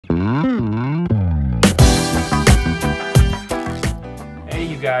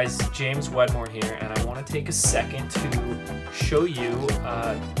guys, James Wedmore here, and I want to take a second to show you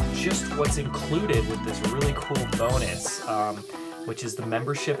just what's included with this really cool bonus, which is the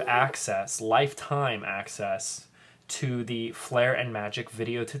membership access, lifetime access to the Flair and Magic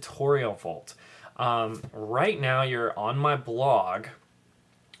video tutorial vault. Right now you're on my blog,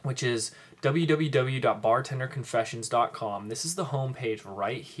 which is www.bartenderconfessions.com. This is the home page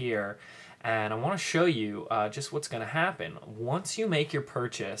right here, and I want to show you just what's going to happen. Once you make your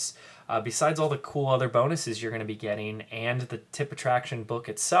purchase, besides all the cool other bonuses you're going to be getting and the tip attraction book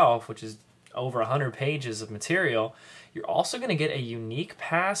itself, which is over 100 pages of material, you're also going to get a unique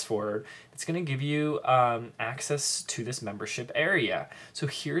password that's going to give you access to this membership area. So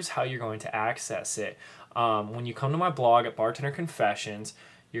here's how you're going to access it. When you come to my blog at Bartender Confessions,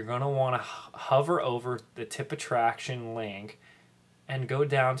 you're going to want to hover over the tip attraction link and go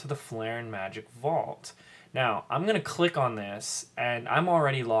down to the Flair and Magic Vault. Now, I'm going to click on this, and I'm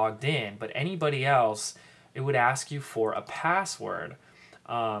already logged in, but anybody else, it would ask you for a password.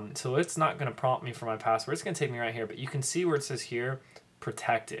 So it's not going to prompt me for my password. It's going to take me right here, but you can see where it says here,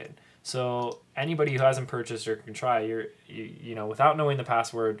 protected. So anybody who hasn't purchased or can try, you know, without knowing the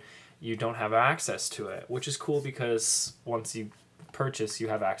password, you don't have access to it, which is cool because once you purchase, you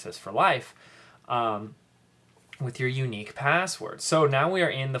have access for life with your unique password. So now we are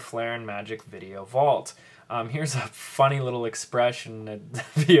in the Flair and Magic video vault. Here's a funny little expression. The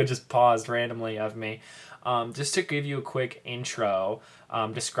video just paused randomly of me. Just to give you a quick intro,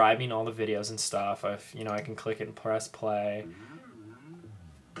 describing all the videos and stuff. You know, I can click it and press play.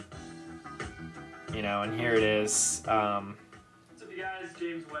 You know, and here it is. What's up, you guys?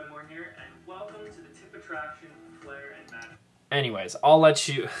 James Wedmore here, and welcome to the Tip Attraction Flair and Magic. Anyways, I'll let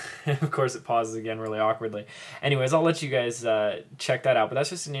you, of course it pauses again really awkwardly. Anyways, I'll let you guys check that out. But that's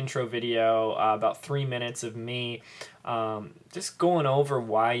just an intro video, about 3 minutes of me just going over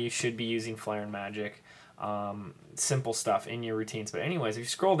why you should be using Flair and Magic. Simple stuff in your routines. But anyways, if you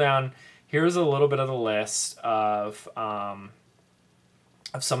scroll down, here's a little bit of the list of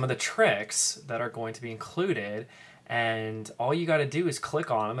some of the tricks that are going to be included. And all you got to do is click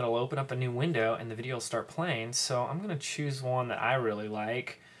on them. It'll open up a new window and the video will start playing. So I'm going to choose one that I really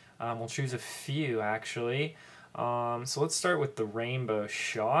like. We'll choose a few actually. So let's start with the rainbow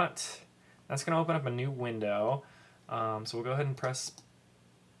shot. That's going to open up a new window. So we'll go ahead and press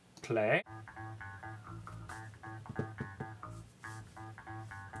play.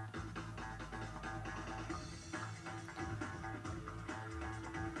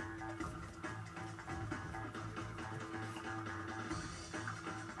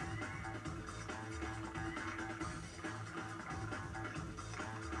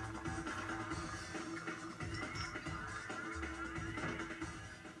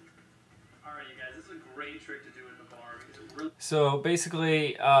 Great trick to do in the bar. So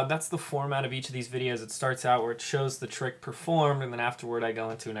basically, that's the format of each of these videos. It starts out where it shows the trick performed, and then afterward I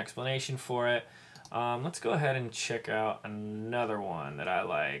go into an explanation for it. Let's go ahead and check out another one that I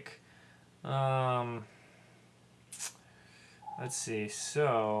like. Let's see.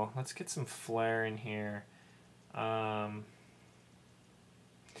 So let's get some Flair in here. Oh,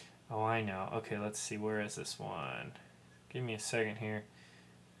 I know. Okay, let's see. Where is this one? Give me a second here.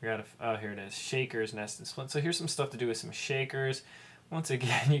 Oh, here it is. Shakers, nest, and split. So here's some stuff to do with some shakers. Once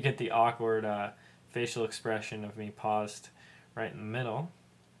again, you get the awkward facial expression of me paused right in the middle.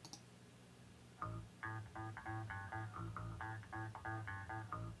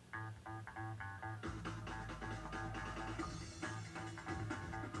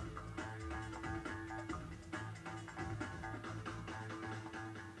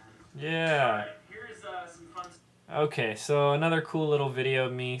 Yeah. Okay, so another cool little video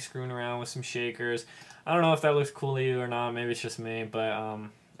of me screwing around with some shakers. I don't know if that looks cool to you or not. Maybe it's just me, but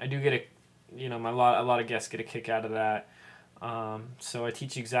I do get a lot of guests get a kick out of that. So I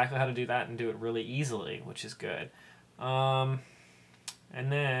teach you exactly how to do that and do it really easily, which is good. And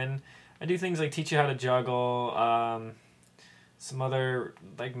then I do things like teach you how to juggle, some other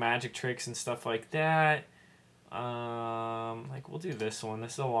like magic tricks and stuff like that. Like we'll do this one.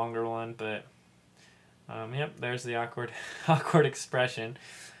 This is a longer one, but. Yep, there's the awkward expression.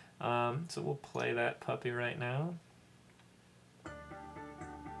 So we'll play that puppy right now.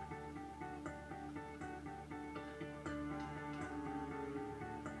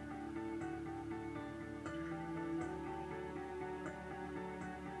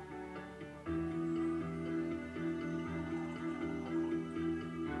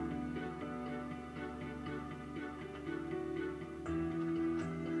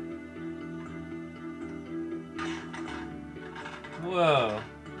 Whoa,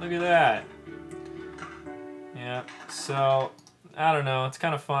 look at that. Yeah, so I don't know. It's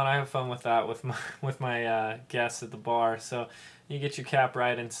kind of fun. I have fun with that with my guests at the bar. So you get your cap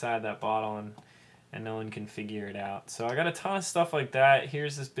right inside that bottle, and no one can figure it out. So I got a ton of stuff like that.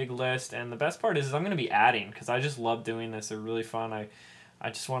 Here's this big list, and the best part is I'm going to be adding because I just love doing this. They're really fun. I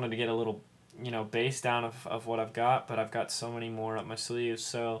just wanted to get a little, base down of what I've got, but I've got so many more up my sleeves.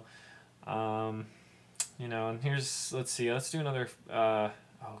 So, and here's, let's see, let's do another, oh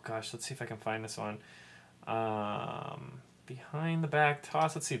gosh, let's see if I can find this one. Behind the back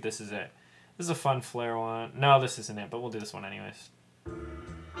toss, let's see if this is it. This is a fun Flair one. No, this isn't it, but we'll do this one anyways.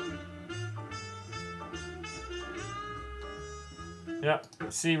 Yep,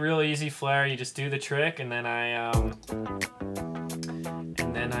 see, real easy Flair. You just do the trick, and then I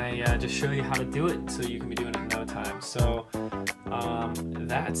just show you how to do it, so you can be doing it in no time. So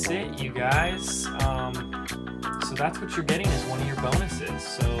that's it, you guys. So that's what you're getting as one of your bonuses.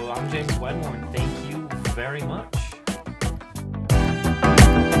 So I'm James Wedmore, and thank you very much.